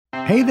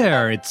Hey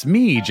there, it's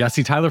me,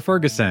 Jesse Tyler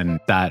Ferguson,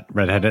 that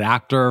redheaded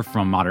actor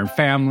from Modern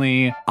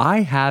Family.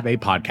 I have a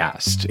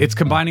podcast. It's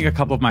combining a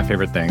couple of my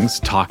favorite things,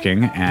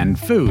 talking and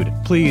food.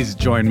 Please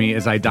join me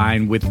as I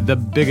dine with the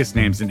biggest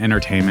names in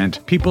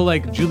entertainment. People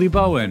like Julie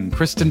Bowen,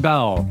 Kristen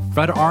Bell,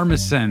 Fred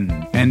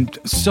Armisen, and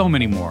so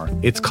many more.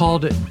 It's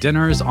called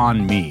Dinners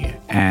on Me,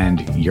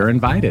 and you're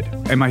invited.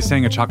 Am I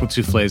saying a chocolate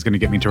souffle is going to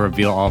get me to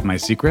reveal all of my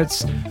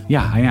secrets?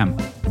 Yeah, I am.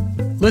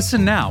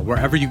 Listen now,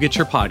 wherever you get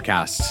your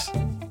podcasts.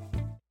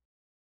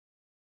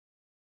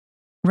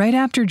 Right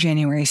after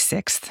January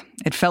 6th,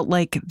 it felt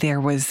like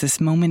there was this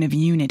moment of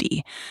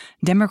unity.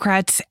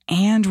 Democrats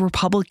and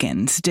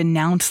Republicans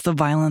denounced the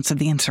violence of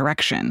the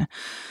insurrection.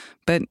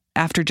 But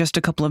after just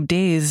a couple of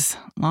days,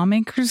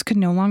 lawmakers could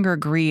no longer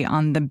agree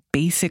on the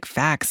basic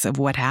facts of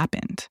what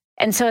happened.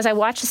 And so as I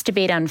watched this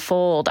debate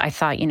unfold, I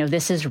thought,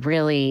 this is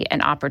really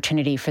an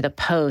opportunity for the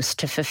Post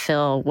to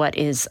fulfill what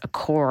is a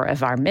core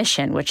of our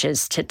mission, which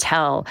is to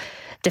tell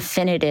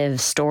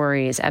definitive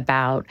stories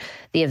about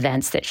the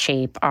events that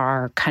shape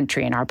our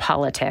country and our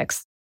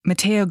politics.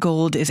 Matea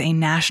Gold is a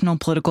national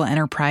political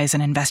enterprise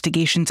and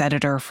investigations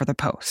editor for the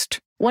Post.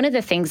 One of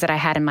the things that I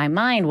had in my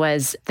mind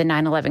was the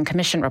 9/11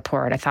 Commission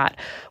report. I thought,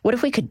 what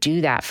if we could do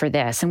that for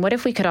this? And what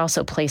if we could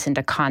also place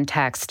into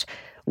context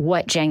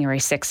what January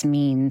 6th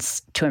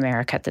means to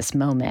America at this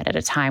moment, at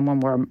a time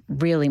when we're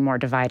really more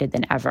divided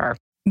than ever?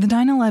 The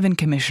 9/11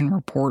 Commission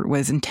report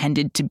was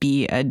intended to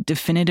be a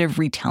definitive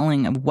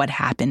retelling of what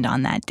happened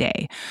on that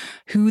day,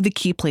 who the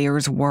key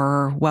players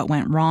were, what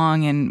went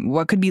wrong, and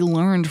what could be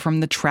learned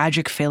from the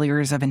tragic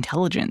failures of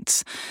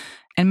intelligence.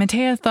 And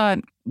Matea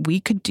thought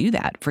we could do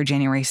that for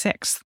January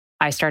 6th.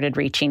 I started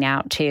reaching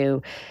out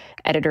to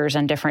editors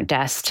on different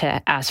desks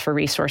to ask for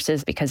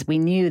resources because we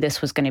knew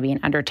this was going to be an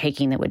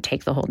undertaking that would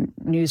take the whole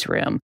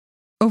newsroom.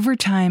 Over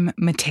time,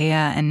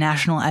 Matea and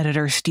national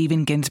editor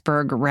Steven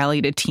Ginsburg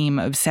rallied a team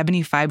of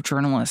 75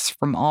 journalists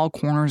from all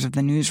corners of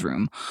the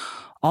newsroom,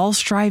 all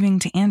striving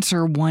to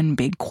answer one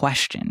big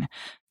question.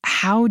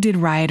 How did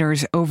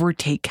rioters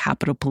overtake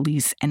Capitol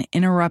Police and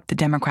interrupt the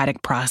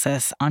democratic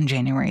process on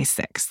January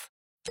 6th?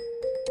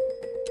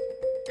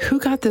 Who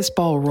got this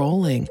ball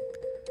rolling?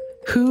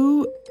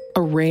 Who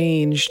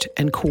arranged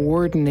and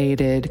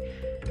coordinated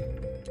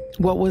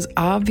what was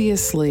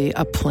obviously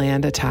a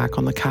planned attack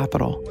on the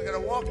Capitol? We're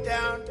going to walk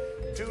down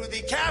to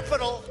the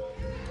Capitol,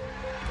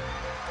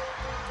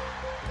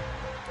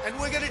 and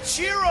we're going to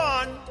cheer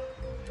on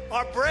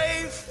our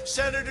brave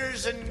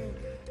senators and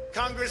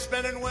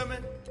congressmen and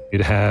women.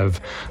 You'd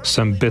have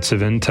some bits of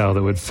intel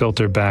that would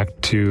filter back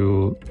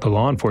to the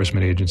law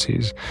enforcement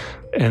agencies.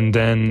 And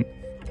then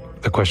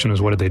the question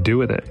was, what did they do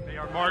with it? They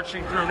are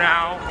marching through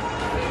now.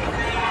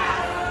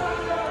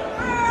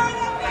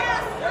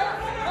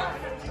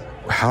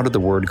 How did the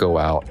word go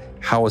out?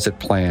 How was it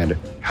planned?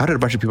 How did a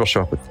bunch of people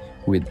show up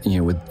with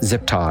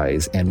zip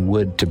ties and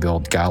wood to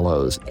build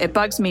gallows? It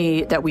bugs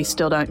me that we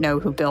still don't know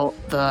who built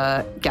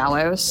the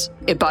gallows.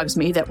 It bugs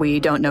me that we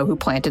don't know who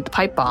planted the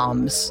pipe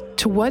bombs.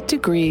 To what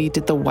degree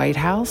did the White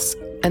House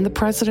and the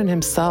president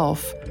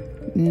himself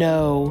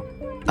know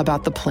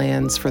about the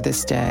plans for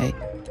this day?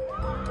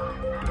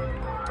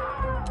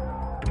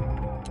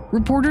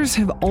 Reporters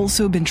have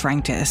also been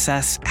trying to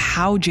assess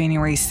how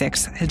January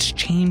 6th has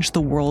changed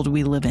the world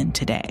we live in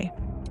today.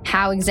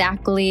 How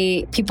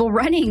exactly people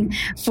running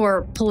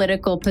for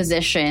political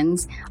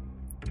positions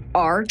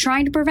are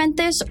trying to prevent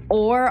this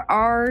or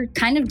are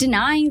kind of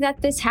denying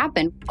that this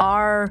happened.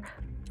 Are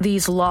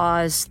these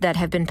laws that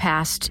have been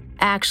passed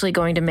actually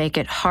going to make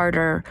it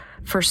harder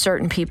for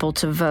certain people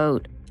to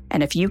vote?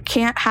 And if you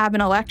can't have an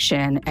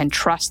election and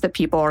trust that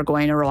people are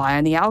going to rely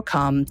on the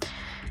outcome,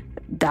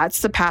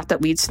 that's the path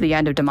that leads to the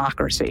end of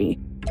democracy.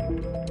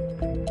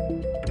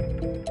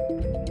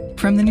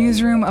 From the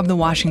newsroom of The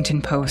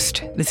Washington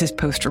Post, this is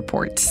Post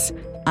Reports.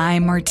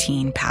 I'm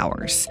Martine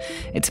Powers.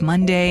 It's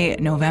Monday,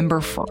 November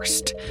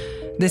 1st.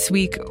 This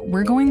week,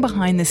 we're going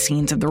behind the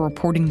scenes of the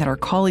reporting that our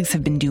colleagues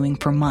have been doing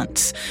for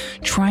months,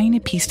 trying to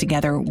piece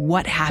together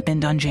what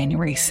happened on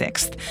January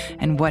 6th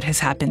and what has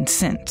happened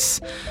since.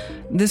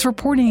 This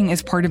reporting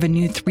is part of a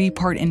new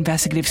 3-part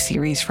investigative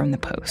series from the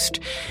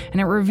Post,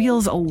 and it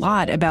reveals a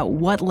lot about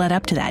what led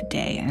up to that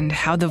day and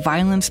how the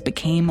violence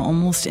became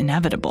almost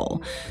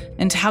inevitable,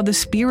 and how the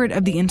spirit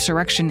of the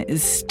insurrection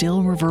is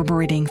still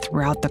reverberating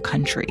throughout the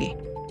country.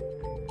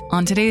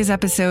 On today's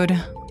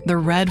episode, the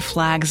red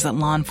flags that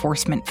law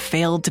enforcement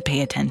failed to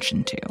pay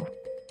attention to.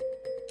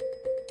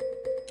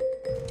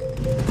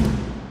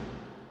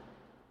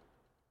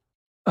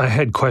 I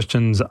had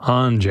questions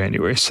on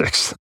January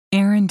 6th.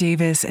 Aaron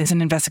Davis is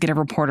an investigative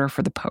reporter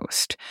for The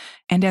Post,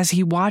 and as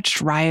he watched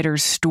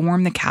rioters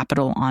storm the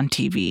Capitol on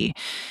TV,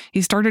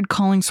 he started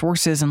calling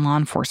sources in law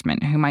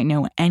enforcement who might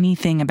know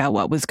anything about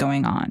what was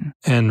going on.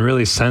 And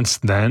really since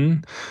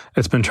then,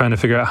 it's been trying to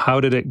figure out, how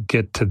did it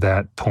get to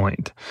that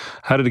point?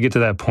 How did it get to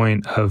that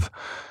point of,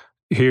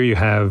 here you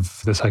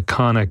have this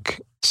iconic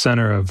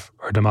center of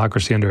our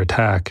democracy under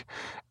attack,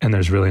 and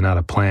there's really not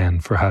a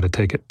plan for how to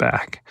take it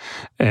back.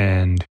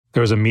 And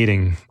there was a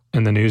meeting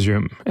in the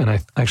newsroom, and I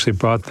actually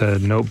brought the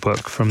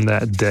notebook from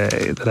that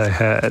day that I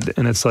had,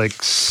 and it's like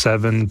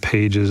 7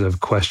 pages of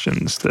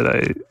questions that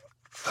I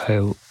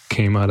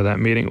came out of that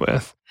meeting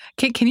with.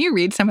 Can you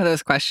read some of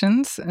those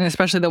questions, and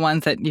especially the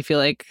ones that you feel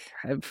like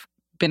have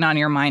been on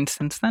your mind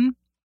since then?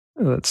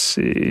 Let's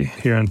see.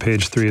 Here on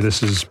page 3,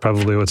 this is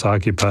probably what's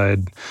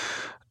occupied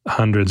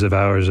hundreds of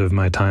hours of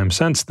my time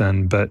since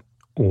then, but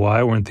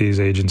why weren't these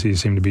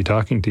agencies seem to be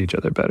talking to each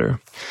other better?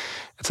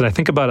 So I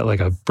think about it like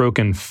a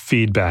broken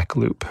feedback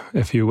loop,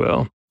 if you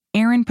will.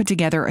 Aaron put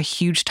together a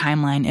huge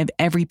timeline of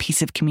every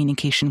piece of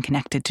communication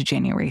connected to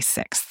January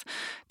 6th.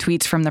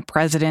 Tweets from the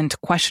president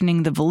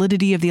questioning the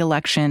validity of the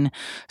election,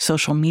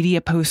 social media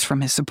posts from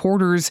his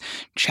supporters,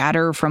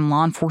 chatter from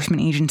law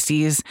enforcement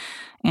agencies,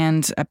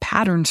 and a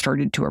pattern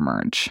started to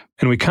emerge.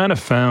 And we kind of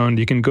found,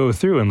 you can go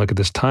through and look at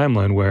this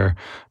timeline where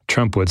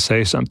Trump would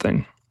say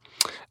something,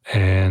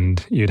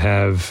 and you'd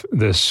have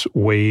this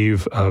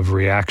wave of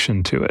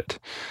reaction to it.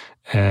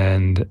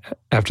 And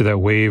after that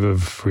wave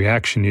of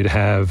reaction, you'd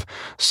have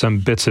some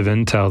bits of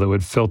intel that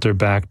would filter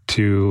back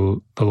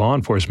to the law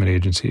enforcement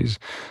agencies,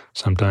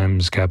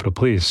 sometimes Capitol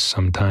Police,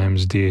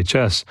 sometimes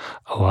DHS,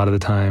 a lot of the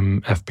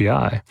time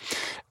FBI.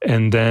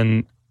 And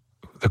then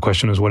the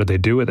question was, what did they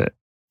do with it?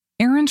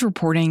 Aaron's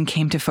reporting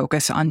came to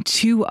focus on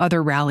 2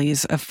 other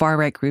rallies of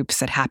far-right groups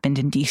that happened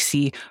in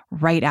D.C.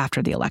 right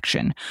after the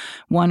election.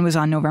 One was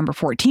on November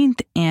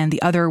 14th, and the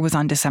other was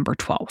on December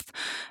 12th.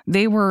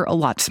 They were a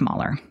lot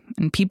smaller,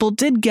 and people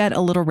did get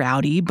a little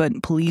rowdy,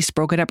 but police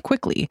broke it up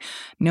quickly.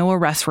 No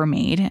arrests were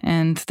made,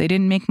 and they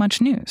didn't make much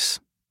news.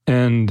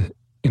 And,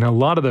 a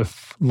lot of the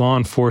law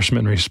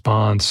enforcement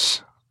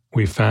response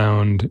we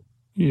found,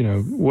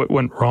 what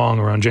went wrong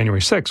around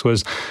January 6th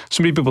was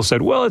so many people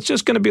said, well, it's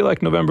just going to be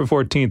like November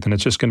 14th and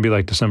it's just going to be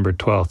like December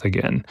 12th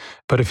again.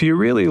 But if you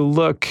really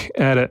look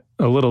at it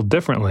a little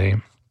differently,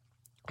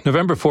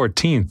 November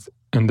 14th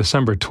and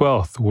December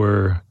 12th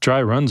were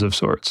dry runs of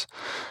sorts.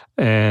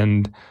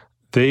 And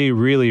they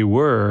really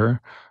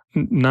were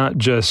not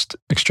just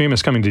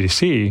extremists coming to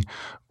D.C.,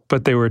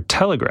 but they were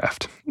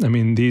telegraphed. I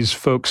mean, these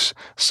folks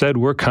said,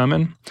 we're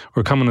coming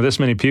with this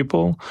many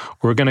people,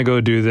 we're going to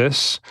go do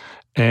this.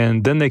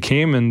 And then they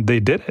came and they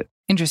did it.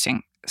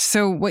 Interesting.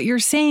 So what you're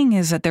saying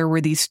is that there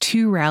were these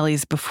 2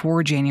 rallies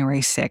before January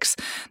 6th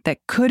that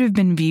could have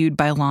been viewed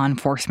by law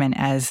enforcement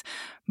as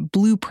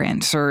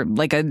blueprints or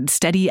like a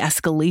steady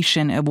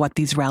escalation of what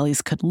these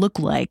rallies could look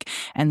like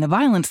and the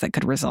violence that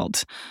could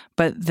result,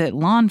 but that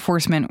law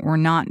enforcement were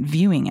not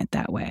viewing it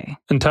that way.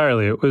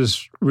 Entirely. It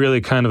was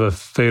really kind of a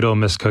fatal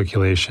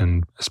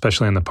miscalculation,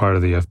 especially on the part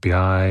of the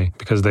FBI,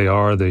 because they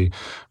are the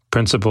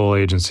principal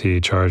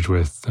agency charged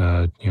with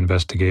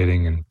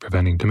investigating and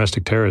preventing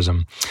domestic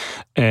terrorism.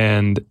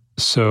 And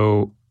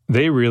so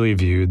they really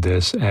viewed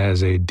this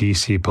as a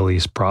DC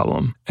police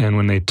problem. And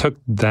when they took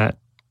that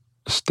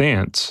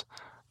stance,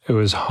 it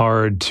was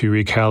hard to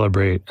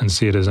recalibrate and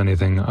see it as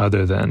anything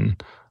other than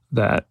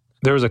that.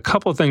 There was a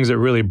couple things that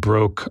really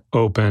broke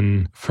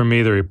open for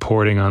me, the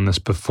reporting on this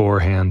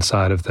beforehand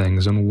side of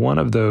things. And one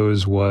of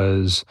those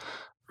was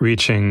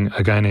reaching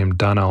a guy named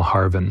Donnell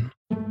Harvin.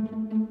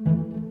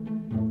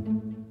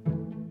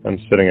 I'm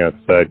sitting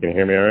outside. Can you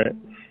hear me all right?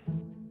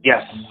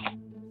 Yes.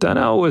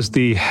 Donnell was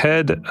the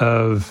head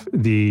of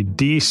the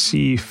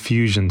DC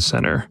Fusion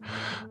Center.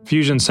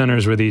 Fusion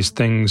centers were these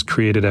things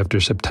created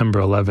after September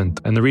 11th.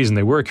 And the reason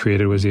they were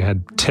created was you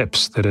had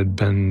tips that had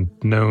been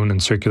known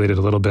and circulated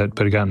a little bit,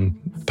 but had gotten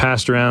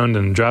passed around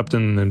and dropped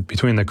in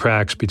between the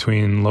cracks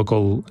between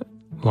local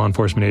law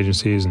enforcement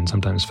agencies and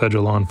sometimes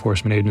federal law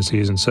enforcement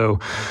agencies. And so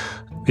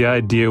the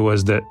idea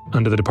was that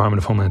under the Department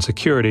of Homeland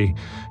Security,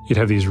 you'd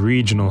have these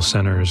regional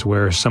centers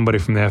where somebody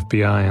from the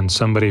FBI and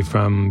somebody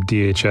from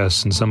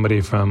DHS and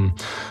somebody from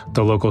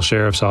the local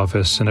sheriff's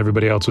office and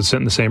everybody else would sit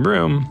in the same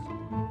room,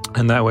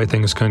 and that way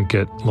things couldn't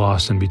get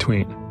lost in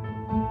between.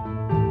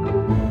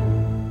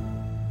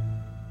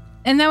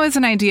 And that was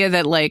an idea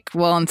that,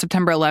 on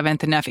September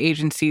 11th, enough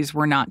agencies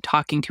were not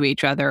talking to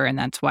each other, and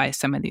that's why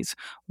some of these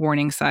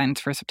warning signs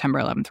for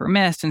September 11th were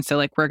missed. And so,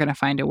 we're going to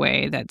find a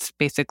way that's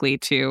basically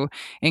to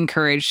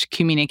encourage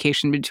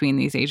communication between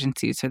these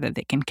agencies so that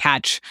they can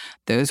catch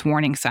those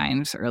warning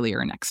signs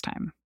earlier next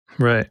time.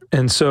 Right.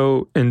 And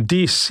so in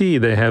D.C.,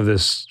 they have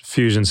this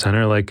fusion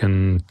center,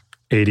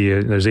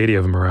 there's 80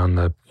 of them around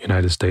the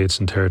United States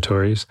and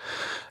territories.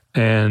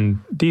 And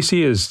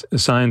DC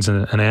assigns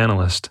an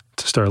analyst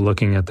to start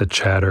looking at the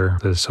chatter,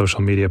 the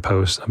social media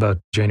posts about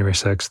January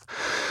 6th.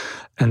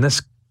 And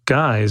this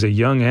guy, is a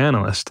young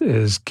analyst,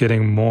 is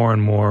getting more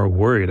and more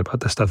worried about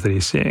the stuff that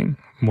he's seeing.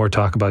 More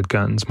talk about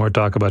guns, more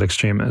talk about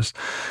extremists.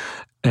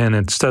 And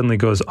it suddenly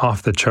goes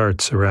off the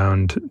charts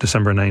around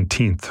December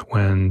 19th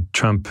when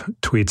Trump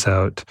tweets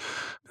out,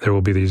 there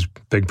will be these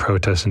big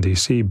protests in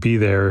DC. Be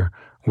there,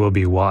 will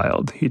be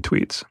wild, he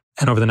tweets.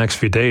 And over the next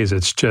few days,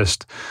 it's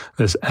just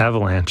this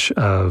avalanche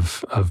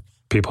of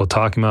people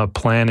talking about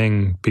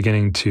planning,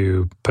 beginning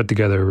to put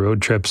together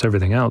road trips,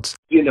 everything else.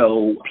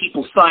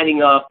 People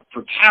signing up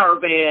for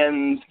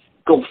caravans,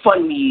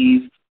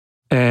 GoFundMes.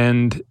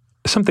 And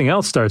something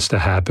else starts to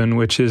happen,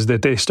 which is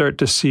that they start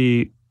to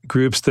see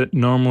groups that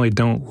normally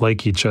don't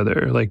like each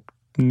other, like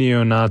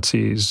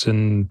neo-Nazis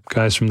and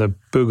guys from the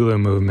Boogaloo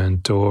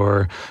movement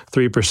or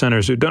Three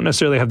Percenters who don't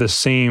necessarily have the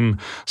same,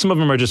 some of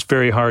them are just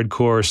very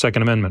hardcore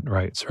Second Amendment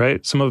rights,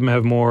 right? Some of them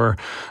have more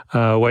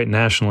white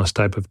nationalist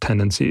type of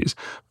tendencies.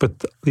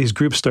 But these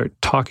groups start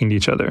talking to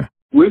each other.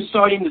 We're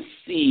starting to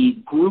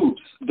see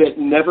groups that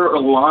never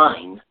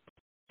align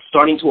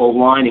starting to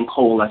align and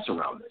coalesce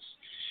around this.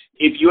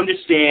 If you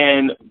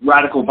understand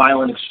radical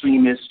violent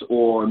extremists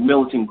or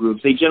militant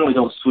groups, they generally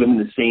don't swim in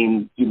the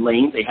same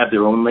lanes. They have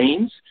their own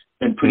lanes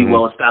and pretty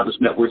well-established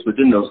networks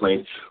within those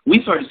lanes.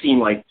 We started seeing,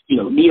 like,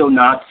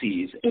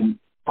 neo-Nazis and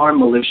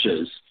armed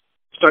militias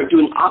start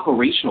doing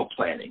operational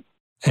planning.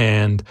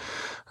 And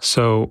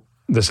so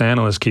this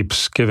analyst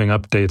keeps giving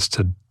updates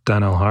to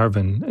Donell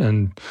Harvin,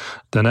 and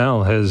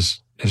Donell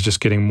is just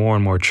getting more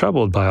and more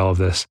troubled by all of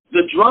this.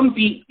 The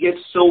drumbeat gets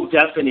so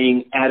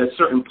deafening at a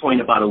certain point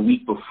about a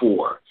week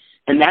before.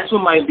 And that's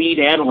when my lead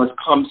analyst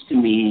comes to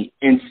me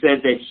and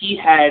said that he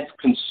has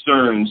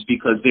concerns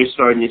because they're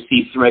starting to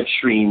see threat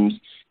streams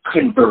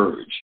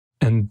converge.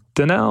 And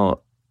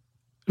Donell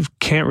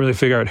can't really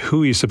figure out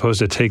who he's supposed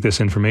to take this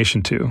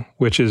information to,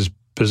 which is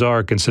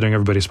bizarre considering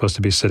everybody's supposed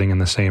to be sitting in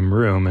the same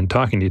room and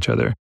talking to each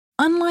other.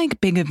 Unlike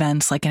big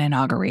events like an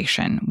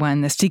inauguration,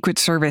 when the Secret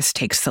Service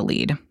takes the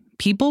lead,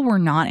 people were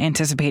not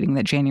anticipating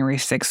that January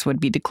 6th would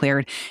be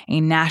declared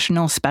a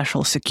national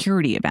special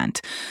security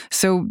event,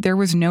 so there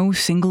was no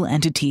single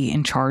entity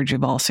in charge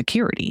of all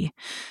security.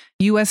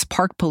 U.S.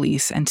 Park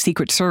Police and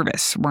Secret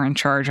Service were in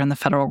charge on the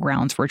federal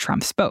grounds where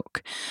Trump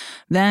spoke.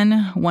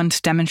 Then,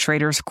 once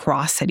demonstrators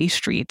crossed city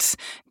streets,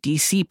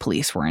 D.C.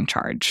 police were in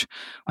charge.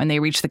 When they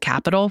reached the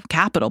Capitol,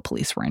 Capitol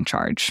Police were in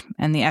charge,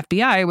 and the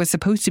FBI was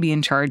supposed to be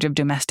in charge of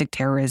domestic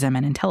terrorism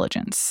and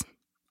intelligence.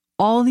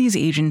 All these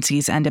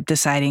agencies end up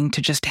deciding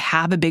to just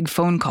have a big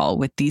phone call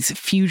with these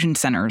fusion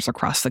centers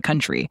across the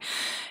country.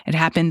 It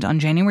happened on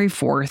January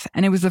 4th,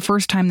 and it was the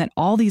first time that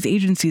all these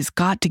agencies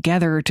got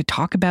together to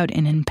talk about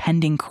an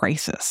impending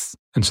crisis.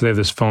 And so they have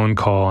this phone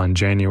call on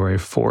January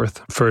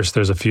 4th. First,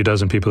 there's a few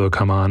dozen people who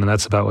come on, and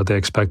that's about what they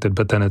expected,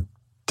 but then it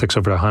ticks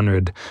over to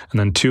 100, and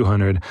then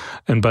 200.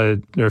 And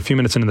a few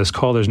minutes into this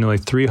call, there's nearly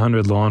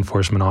 300 law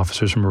enforcement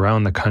officers from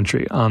around the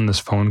country on this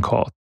phone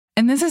call.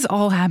 And this is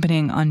all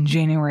happening on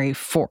January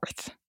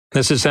 4th.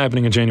 This is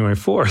happening on January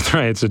 4th,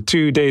 right? So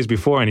 2 days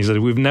before. And he said,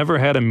 we've never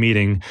had a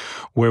meeting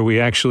where we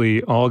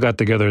actually all got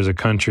together as a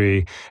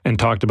country and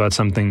talked about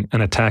something,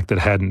 an attack that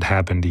hadn't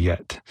happened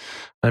yet.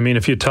 I mean,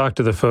 if you talk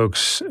to the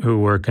folks who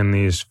work in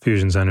these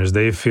fusion centers,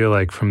 they feel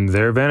like from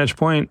their vantage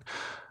point,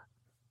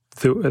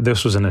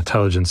 this was an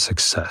intelligence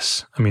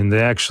success. I mean,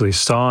 they actually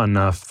saw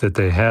enough that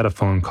they had a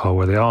phone call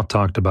where they all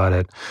talked about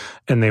it,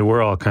 and they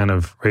were all kind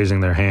of raising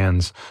their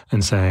hands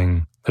and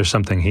saying, there's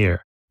something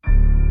here.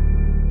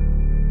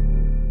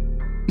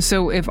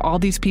 So if all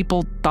these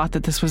people thought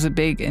that this was a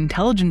big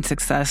intelligence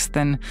success,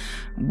 then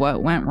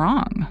what went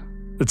wrong?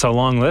 It's a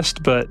long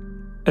list, but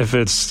if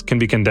it can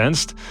be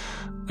condensed,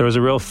 there was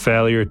a real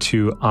failure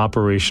to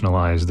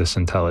operationalize this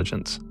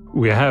intelligence.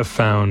 We have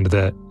found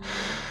that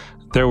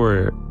there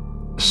were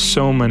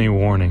so many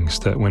warnings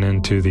that went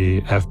into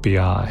the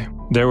FBI.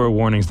 There were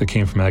warnings that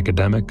came from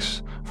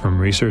academics, from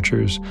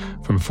researchers,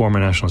 from former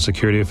national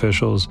security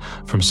officials,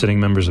 from sitting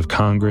members of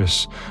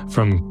Congress,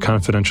 from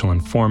confidential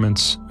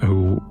informants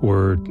who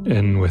were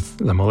in with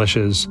the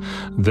militias.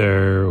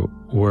 There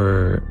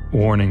were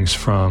warnings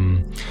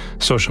from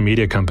social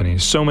media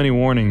companies. So many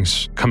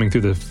warnings coming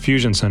through the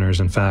fusion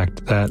centers, in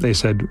fact, that they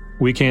said,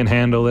 we can't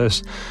handle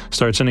this.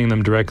 Start sending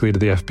them directly to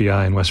the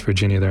FBI in West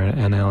Virginia, their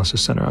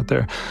analysis center out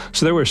there.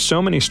 So there were so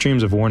many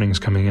streams of warnings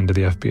coming into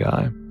the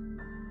FBI.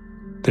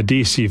 The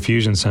DC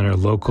Fusion Center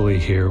locally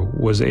here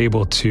was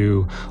able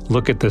to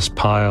look at this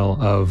pile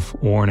of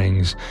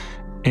warnings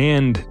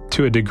and,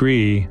 to a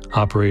degree,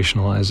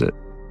 operationalize it.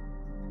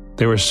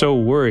 They were so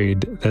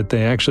worried that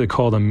they actually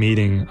called a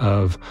meeting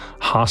of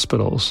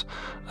hospitals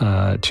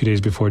 2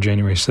 days before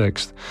January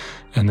 6th,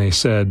 and they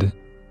said,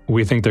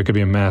 we think there could be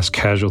a mass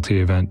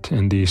casualty event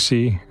in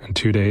DC in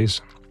 2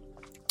 days,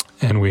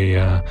 and we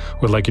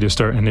would like you to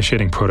start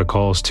initiating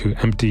protocols to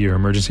empty your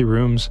emergency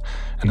rooms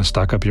and to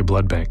stock up your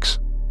blood banks.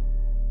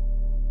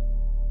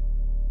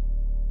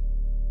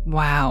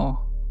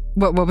 Wow.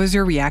 What was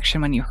your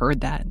reaction when you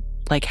heard that?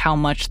 Like how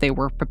much they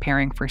were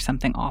preparing for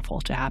something awful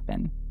to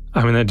happen?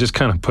 I mean, that just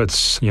kind of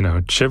puts,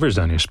 shivers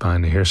down your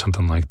spine to hear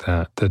something like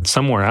that. That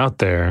somewhere out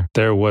there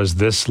was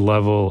this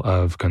level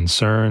of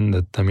concern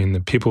that,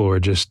 the people were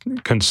just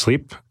couldn't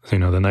sleep, the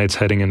nights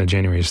heading into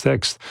January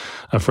 6th,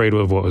 afraid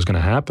of what was going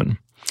to happen.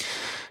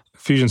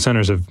 Fusion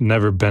centers have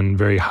never been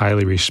very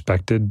highly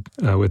respected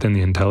within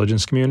the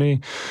intelligence community.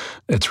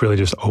 It's really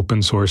just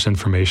open source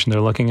information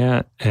they're looking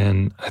at.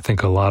 And I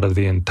think a lot of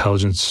the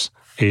intelligence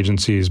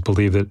agencies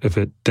believe that if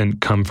it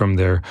didn't come from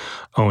their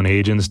own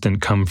agents,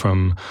 didn't come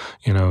from,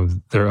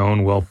 their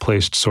own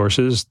well-placed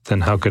sources,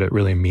 then how could it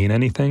really mean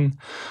anything?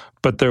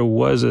 But there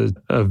was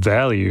a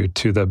value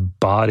to the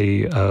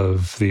body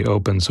of the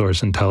open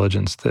source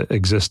intelligence that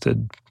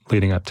existed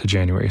leading up to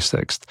January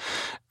 6th.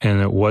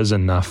 And it was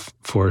enough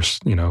for,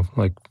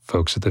 like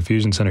folks at the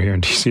Fusion Center here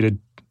in DC to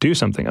do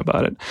something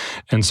about it.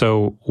 And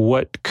so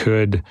what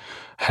could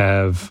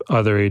have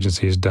other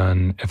agencies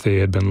done if they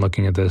had been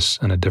looking at this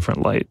in a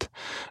different light?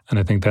 And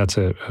I think that's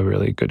a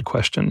really good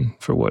question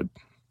for what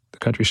the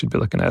country should be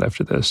looking at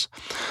after this.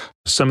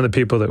 Some of the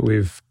people that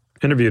we've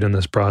interviewed in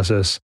this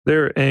process,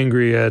 they're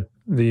angry at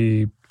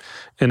the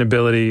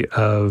inability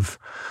of,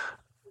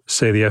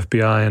 say, the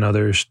FBI and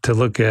others to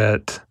look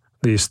at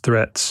these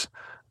threats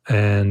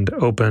and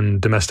open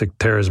domestic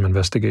terrorism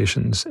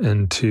investigations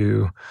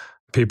into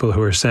people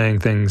who are saying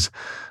things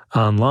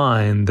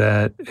online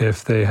that,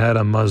 if they had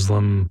a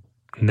Muslim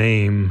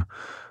name,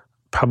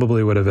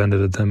 probably would have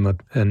ended them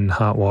in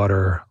hot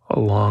water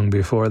long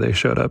before they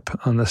showed up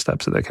on the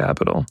steps of the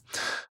Capitol.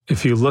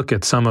 If you look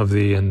at some of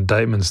the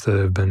indictments that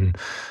have been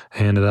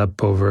handed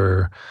up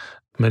over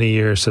many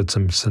years since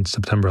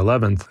September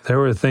 11th, there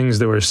were things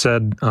that were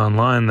said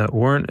online that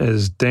weren't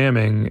as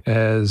damning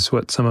as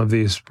what some of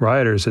these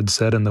rioters had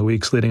said in the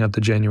weeks leading up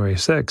to January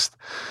 6th.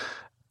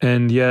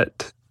 And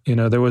yet,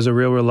 there was a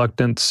real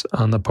reluctance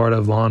on the part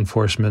of law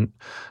enforcement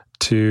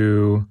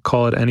to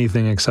call it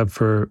anything except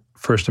for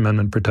First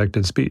Amendment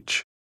protected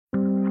speech.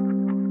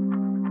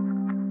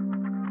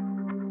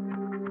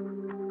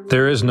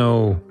 There is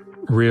no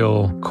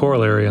real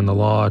corollary in the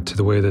law to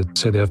the way that,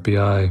 say, the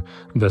FBI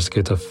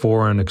investigates a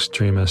foreign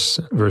extremist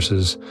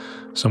versus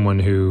someone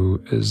who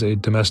is a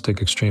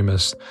domestic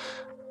extremist.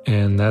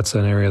 And that's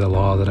an area of the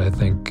law that I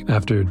think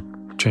after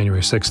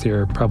January 6th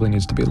here probably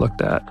needs to be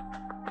looked at.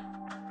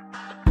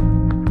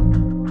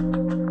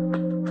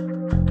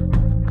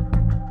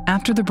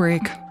 After the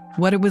break,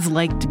 what it was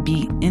like to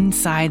be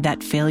inside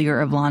that failure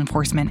of law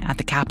enforcement at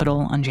the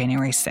Capitol on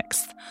January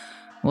 6th.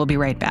 We'll be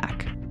right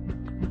back.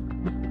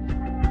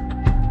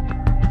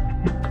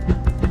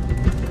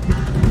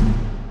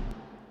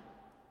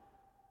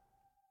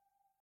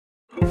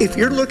 If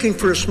you're looking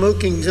for a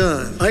smoking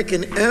gun, I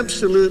can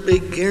absolutely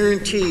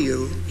guarantee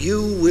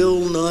you will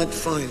not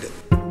find it.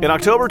 In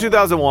October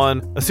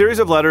 2001, a series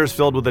of letters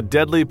filled with a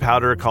deadly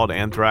powder called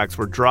anthrax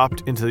were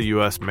dropped into the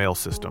U.S. mail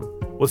system.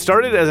 What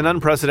started as an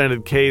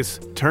unprecedented case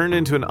turned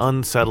into an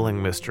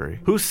unsettling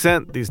mystery. Who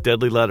sent these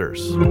deadly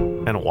letters?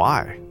 And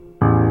why?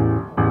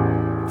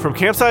 From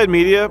Campside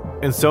Media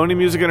and Sony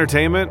Music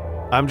Entertainment,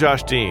 I'm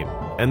Josh Dean,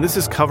 and this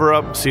is Cover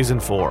Up Season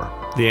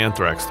 4, The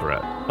Anthrax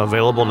Threat,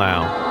 available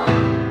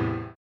now.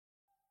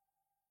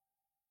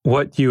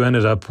 What you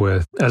ended up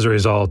with as a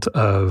result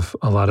of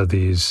a lot of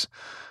these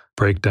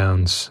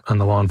breakdowns on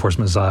the law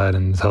enforcement side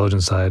and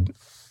intelligence side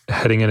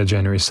heading into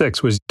January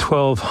 6th was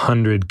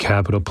 1,200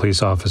 Capitol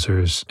police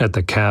officers at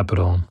the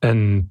Capitol,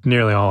 and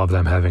nearly all of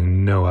them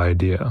having no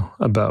idea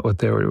about what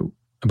they were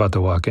about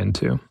to walk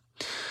into.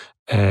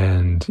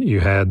 And you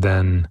had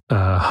then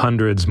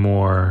hundreds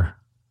more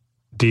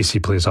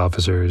DC police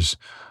officers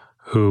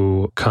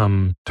who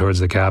come towards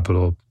the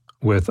Capitol,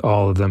 with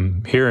all of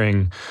them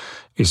hearing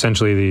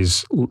essentially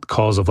these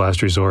calls of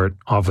last resort,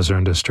 officer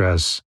in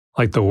distress,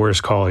 like the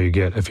worst call you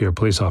get if you're a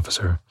police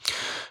officer.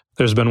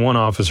 There's been one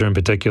officer in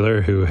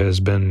particular who has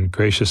been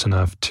gracious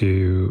enough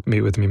to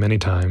meet with me many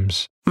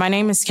times. My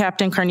name is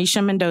Captain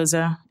Carnisha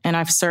Mendoza, and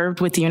I've served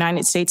with the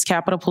United States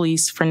Capitol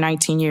Police for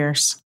 19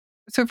 years.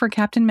 So for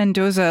Captain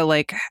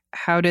Mendoza,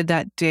 how did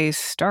that day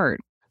start?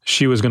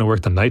 She was going to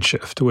work the night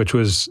shift, which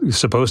was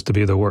supposed to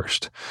be the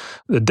worst.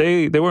 The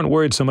day, they weren't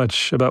worried so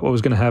much about what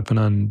was going to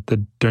happen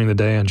during the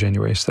day on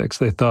January 6th.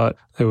 They thought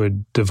it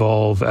would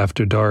devolve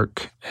after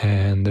dark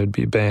and there'd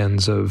be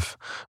bands of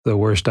the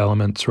worst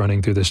elements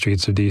running through the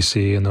streets of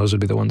D.C., and those would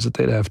be the ones that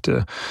they'd have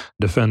to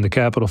defend the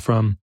Capitol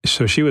from.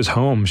 So she was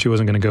home. She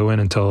wasn't going to go in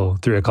until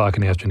 3 o'clock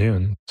in the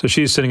afternoon. So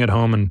she's sitting at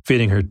home and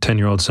feeding her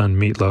 10-year-old son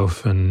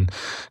meatloaf, and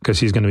because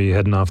he's going to be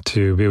heading off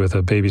to be with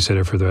a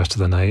babysitter for the rest of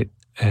the night.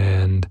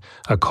 And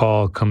a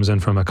call comes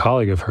in from a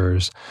colleague of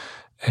hers,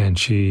 and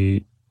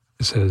she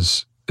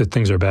says that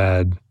things are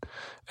bad.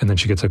 And then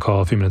she gets a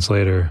call a few minutes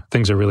later,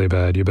 things are really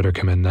bad, you better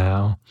come in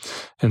now.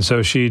 And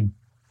so she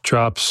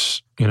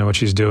drops, what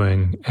she's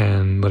doing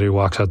and literally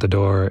walks out the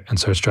door and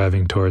starts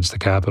driving towards the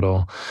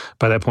Capitol.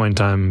 By that point in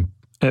time,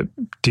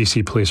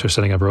 DC police are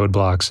setting up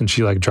roadblocks, and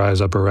she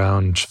drives up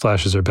around,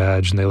 flashes her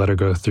badge, and they let her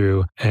go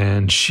through.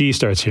 And she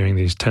starts hearing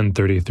these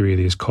 1033,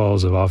 these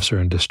calls of officer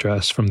in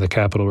distress from the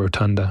Capitol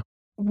Rotunda.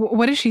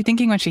 What is she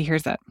thinking when she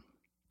hears that?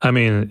 I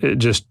mean, it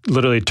just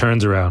literally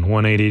turns around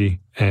 180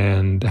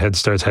 and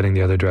starts heading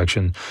the other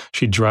direction.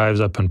 She drives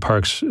up and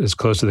parks as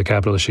close to the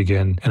Capitol as she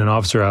can. And an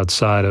officer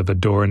outside of a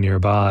door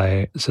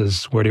nearby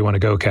says, "Where do you want to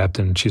go,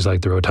 Captain?" She's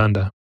like, "The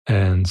Rotunda."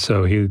 And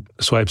so he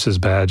swipes his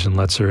badge and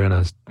lets her in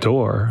a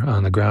door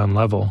on the ground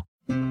level.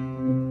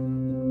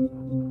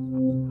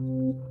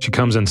 She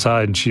comes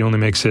inside and she only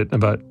makes it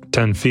about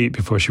 10 feet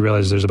before she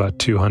realizes there's about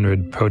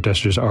 200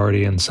 protesters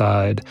already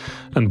inside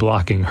and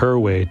blocking her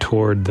way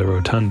toward the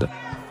Rotunda.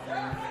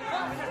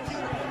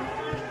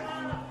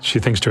 She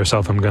thinks to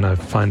herself, I'm going to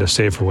find a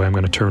safer way. I'm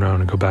going to turn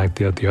around and go back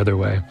the other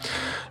way.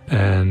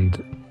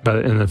 And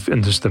But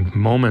in just the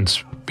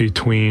moments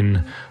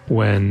between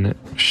when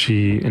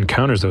she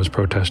encounters those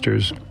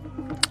protesters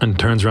and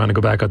turns around to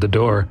go back out the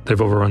door, they've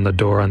overrun the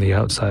door on the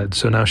outside.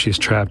 So now she's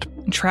trapped.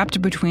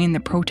 Trapped between the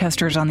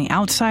protesters on the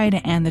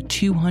outside and the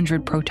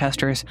 200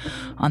 protesters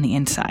on the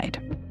inside.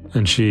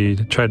 And she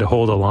tried to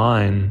hold a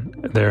line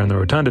there in the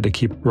rotunda to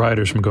keep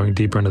rioters from going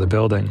deeper into the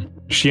building.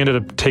 She ended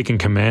up taking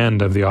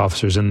command of the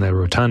officers in the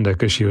rotunda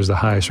because she was the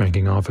highest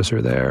ranking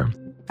officer there.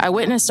 I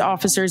witnessed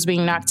officers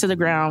being knocked to the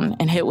ground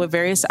and hit with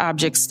various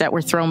objects that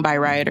were thrown by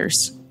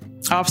rioters.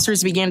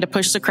 Officers began to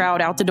push the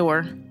crowd out the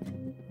door.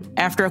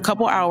 After a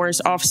couple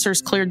hours,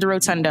 officers cleared the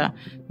rotunda,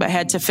 but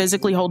had to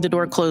physically hold the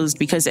door closed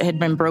because it had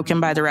been broken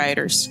by the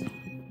rioters.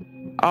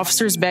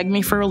 Officers begged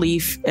me for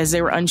relief as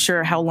they were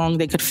unsure how long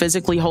they could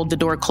physically hold the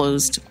door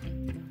closed,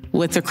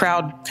 with the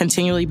crowd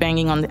continually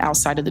banging on the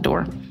outside of the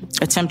door,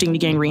 attempting to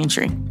gain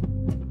re-entry.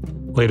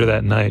 Later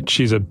that night,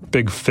 she's a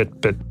big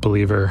Fitbit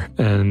believer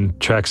and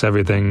tracks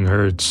everything,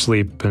 her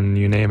sleep and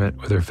you name it,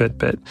 with her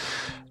Fitbit.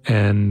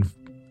 And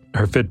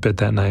her Fitbit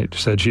that night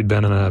said she'd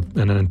been in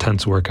an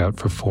intense workout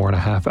for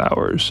 4.5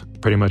 hours,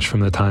 pretty much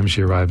from the time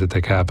she arrived at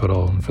the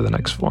Capitol for the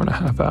next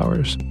 4.5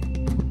 hours.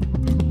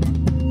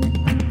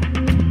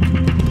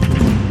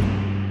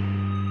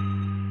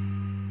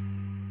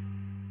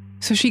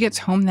 So she gets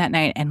home that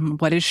night, and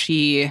what is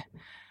she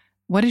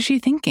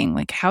thinking?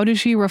 Like, how does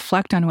she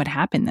reflect on what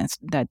happened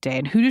that day,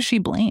 and who does she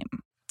blame?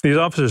 These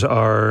officers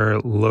are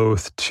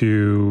loath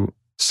to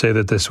say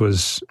that this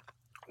was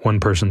one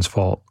person's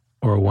fault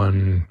or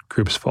one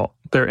group's fault.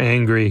 They're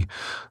angry.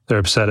 They're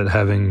upset at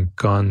having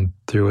gone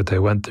through what they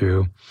went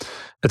through.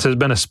 It has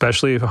been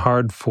especially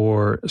hard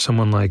for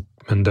someone like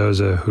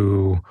Mendoza,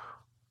 who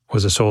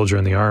was a soldier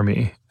in the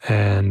Army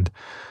and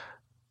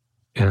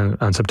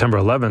on September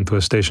 11th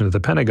was stationed at the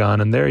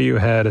Pentagon. And there you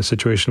had a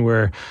situation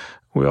where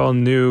we all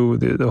knew,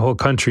 the whole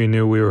country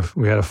knew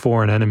we had a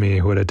foreign enemy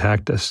who had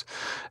attacked us.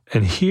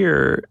 And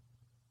here,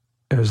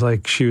 it was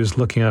like she was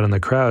looking out in the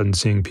crowd and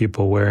seeing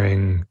people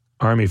wearing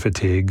Army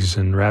fatigues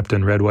and wrapped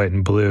in red, white,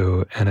 and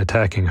blue and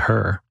attacking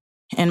her.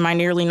 In my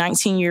nearly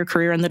 19-year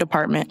career in the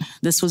department,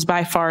 this was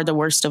by far the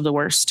worst of the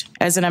worst.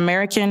 As an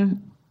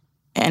American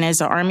and as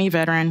an Army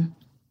veteran,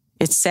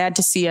 it's sad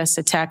to see us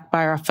attacked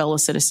by our fellow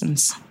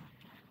citizens.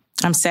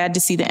 I'm sad to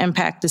see the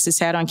impact this has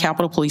had on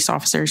Capitol Police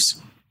officers.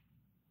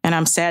 And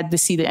I'm sad to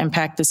see the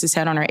impact this has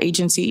had on our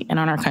agency and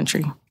on our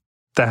country.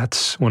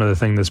 That's one of the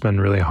things that's been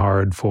really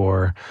hard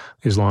for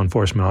these law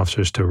enforcement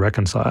officers to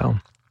reconcile.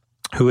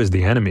 Who is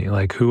the enemy?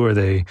 Like, who are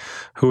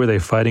they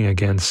fighting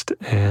against,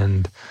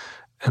 and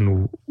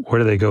where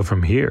do they go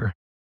from here?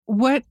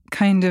 What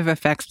kind of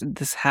effects did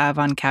this have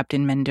on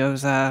Captain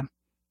Mendoza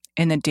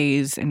in the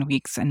days and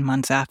weeks and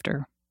months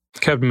after?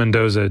 Captain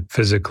Mendoza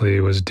physically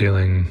was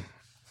dealing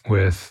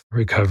with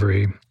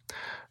recovery.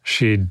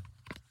 She'd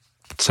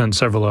sent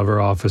several of her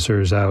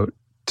officers out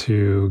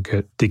to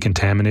get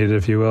decontaminated,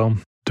 if you will,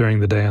 during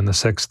the day on the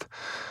 6th.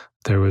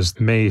 There was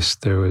mace,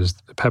 there was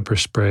pepper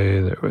spray,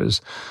 there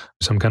was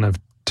some kind of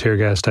tear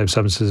gas type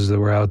substances that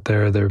were out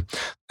there.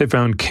 They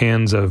found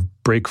cans of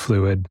brake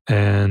fluid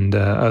and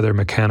other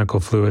mechanical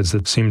fluids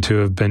that seemed to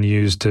have been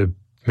used to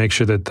make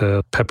sure that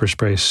the pepper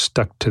spray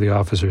stuck to the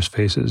officers'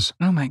 faces.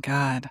 Oh my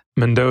God.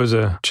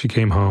 Mendoza, she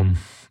came home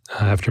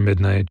after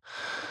midnight,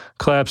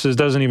 collapses,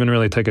 doesn't even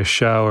really take a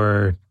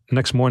shower.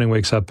 Next morning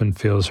wakes up and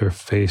feels her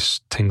face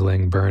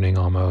tingling, burning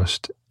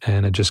almost.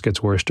 And it just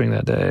gets worse during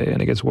that day,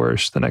 and it gets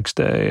worse the next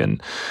day.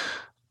 And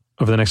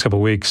over the next couple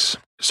of weeks,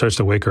 it starts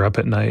to wake her up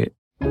at night.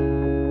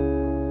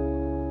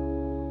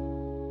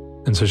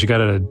 And so she got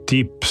a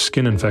deep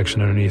skin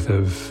infection underneath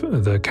of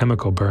the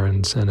chemical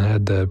burns and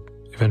had to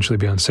eventually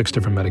be on 6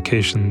 different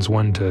medications,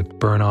 one to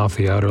burn off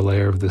the outer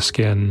layer of the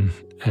skin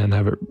and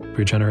have it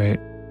regenerate.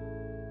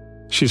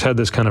 She's had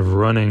this kind of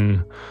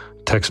running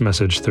text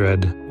message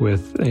thread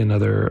with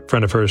another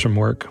friend of hers from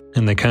work,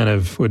 and they kind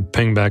of would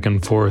ping back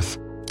and forth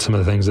some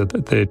of the things that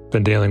they'd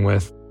been dealing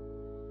with.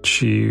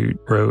 She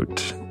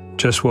wrote,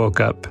 "Just woke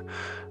up.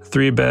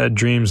 3 bad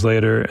dreams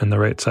later, and the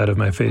right side of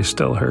my face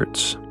still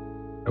hurts.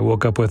 I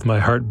woke up with my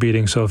heart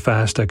beating so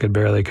fast I could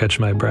barely catch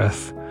my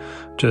breath.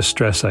 Just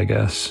stress, I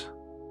guess.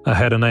 I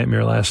had a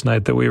nightmare last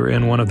night that we were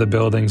in one of the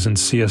buildings and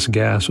CS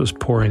gas was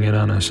pouring in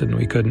on us and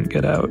we couldn't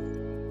get out."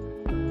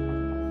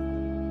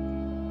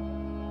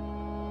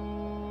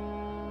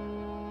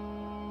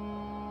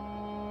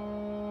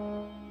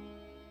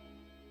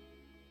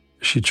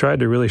 She tried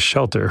to really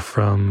shelter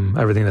from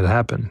everything that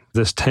happened.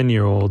 This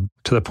 10-year-old,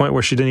 to the point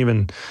where she didn't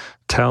even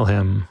tell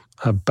him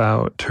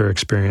about her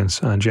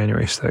experience on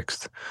January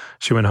 6th.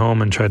 She went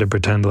home and tried to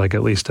pretend like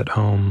at least at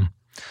home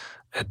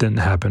it didn't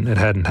happen. It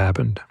hadn't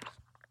happened.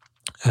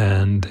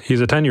 And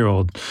he's a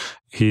 10-year-old.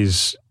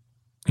 He's,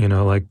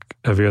 like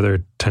every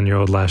other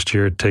 10-year-old last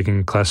year,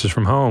 taking classes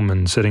from home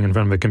and sitting in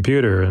front of a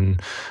computer, and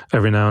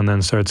every now and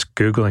then starts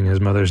Googling his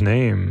mother's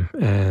name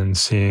and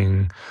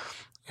seeing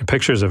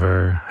pictures of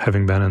her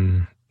having been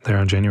in there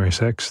on January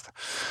 6th.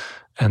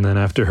 And then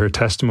after her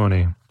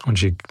testimony, when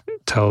she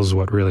tells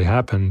what really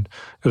happened,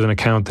 it was an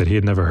account that he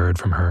had never heard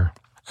from her.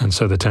 And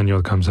so the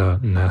 10-year-old comes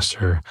out and asks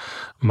her,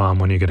 Mom,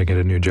 when are you going to get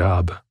a new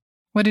job?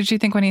 What did you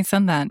think when he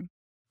said that?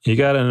 You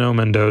got to know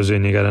Mendoza,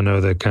 and you got to know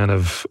the kind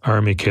of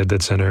army kid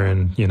that's in her.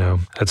 And,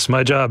 that's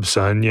my job,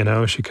 son.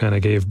 She kind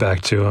of gave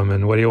back to him.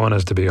 And what do you want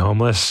us to be,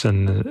 homeless?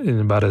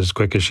 And about as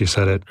quick as she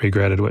said it,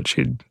 regretted what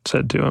she'd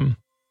said to him.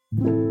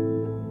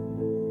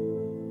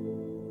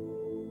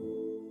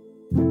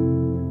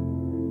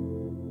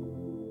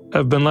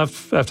 I've been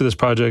left after this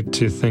project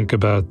to think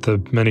about the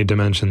many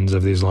dimensions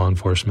of these law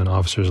enforcement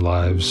officers'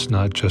 lives,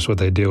 not just what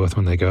they deal with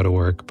when they go to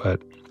work,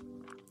 but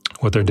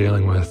what they're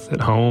dealing with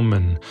at home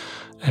and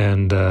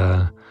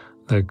the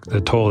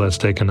toll that's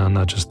taken on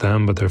not just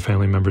them, but their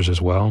family members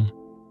as well.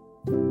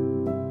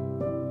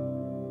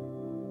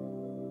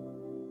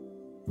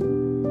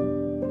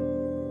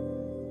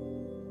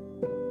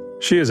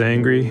 She is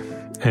angry,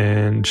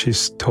 and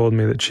she's told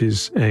me that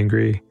she's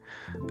angry.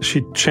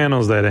 She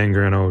channels that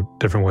anger in a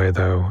different way,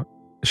 though.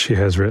 She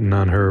has written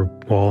on her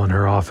wall in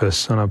her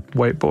office on a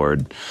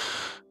whiteboard,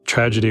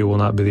 "Tragedy will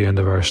not be the end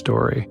of our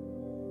story."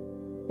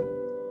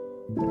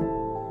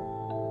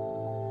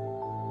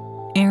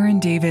 Erin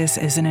Davis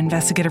is an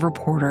investigative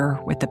reporter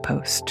with The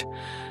Post.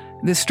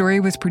 The story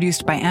was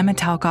produced by Emma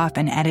Talkoff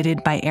and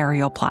edited by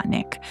Ariel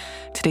Plotnick.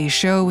 Today's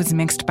show was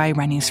mixed by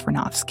Rennie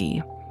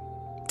Svirnovsky.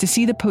 To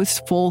see The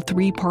Post's full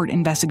 3-part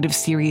investigative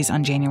series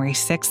on January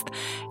 6th,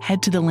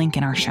 head to the link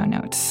in our show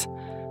notes.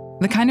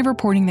 The kind of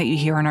reporting that you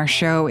hear on our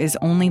show is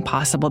only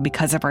possible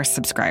because of our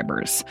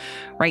subscribers.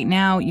 Right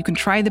now, you can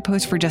try The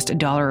Post for just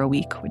 $1 a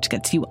week, which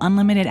gets you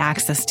unlimited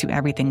access to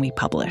everything we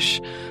publish.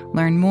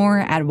 Learn more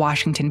at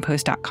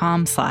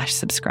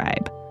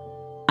washingtonpost.com/subscribe.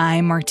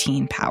 I'm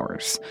Martine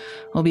Powers.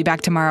 We'll be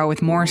back tomorrow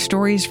with more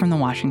stories from the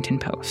Washington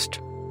Post.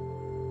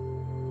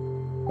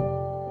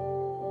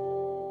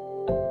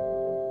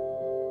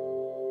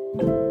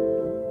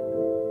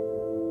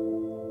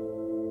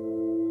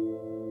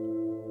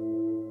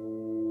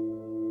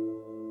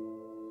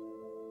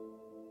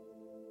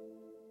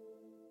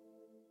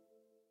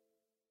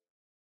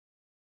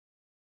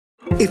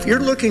 If you're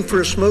looking for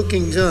a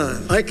smoking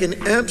gun, I can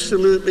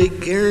absolutely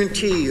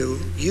guarantee you,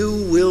 you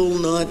will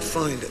not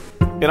find it.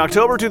 In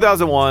October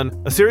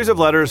 2001, a series of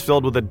letters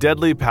filled with a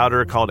deadly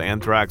powder called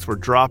anthrax were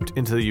dropped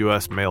into the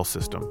U.S. mail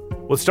system.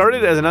 What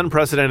started as an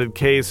unprecedented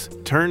case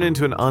turned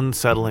into an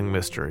unsettling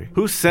mystery.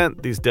 Who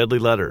sent these deadly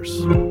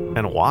letters?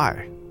 And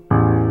why?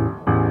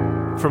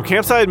 From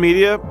Campside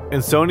Media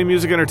and Sony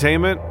Music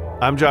Entertainment,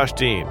 I'm Josh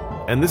Dean,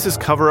 and this is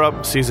Cover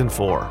Up Season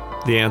 4,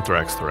 The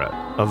Anthrax Threat,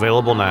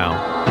 available now.